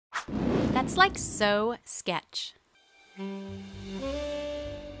That's like so sketch.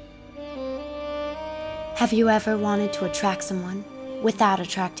 Have you ever wanted to attract someone without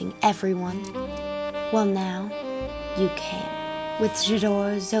attracting everyone? Well, now you can with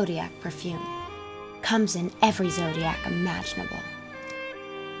J'Adore Zodiac Perfume. Comes in every zodiac imaginable.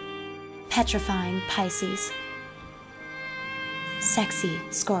 Petrifying Pisces, sexy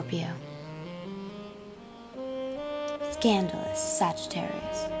Scorpio, scandalous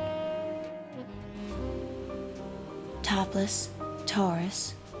Sagittarius, topless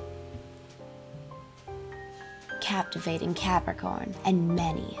Taurus, captivating Capricorn, and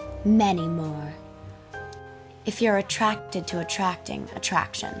many, many more. If you're attracted to attracting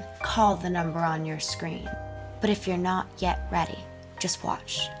attraction, call the number on your screen. But if you're not yet ready, just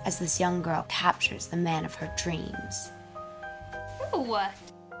watch as this young girl captures the man of her dreams. Ooh.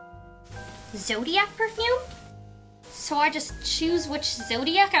 Zodiac perfume? So I just choose which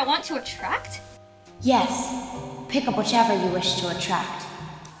zodiac I want to attract? Yes, pick up whichever you wish to attract.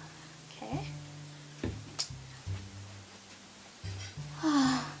 Okay.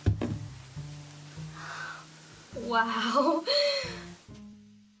 Wow.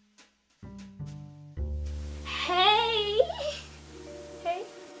 Hey. Hey.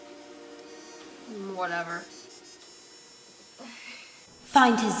 Whatever.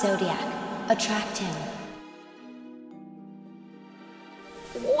 Find his zodiac, attract him.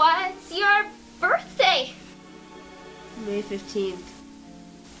 What's your birthday? May 15th.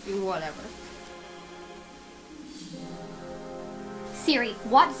 Whatever. Siri,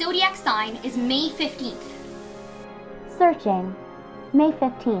 what zodiac sign is May 15th? Searching. May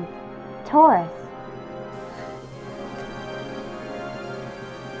 15th. Taurus.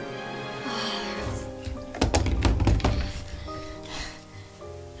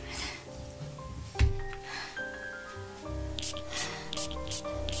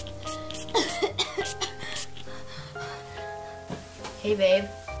 Hey, babe.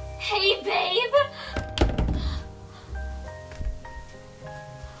 Hey, babe!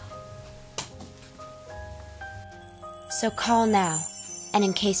 So call now. And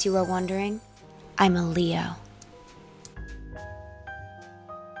in case you were wondering, I'm a Leo.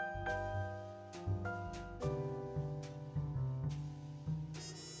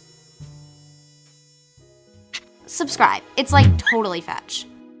 Subscribe. It's like totally fetch.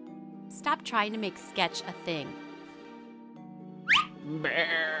 Stop trying to make sketch a thing.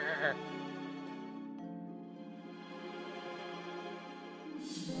 Brr.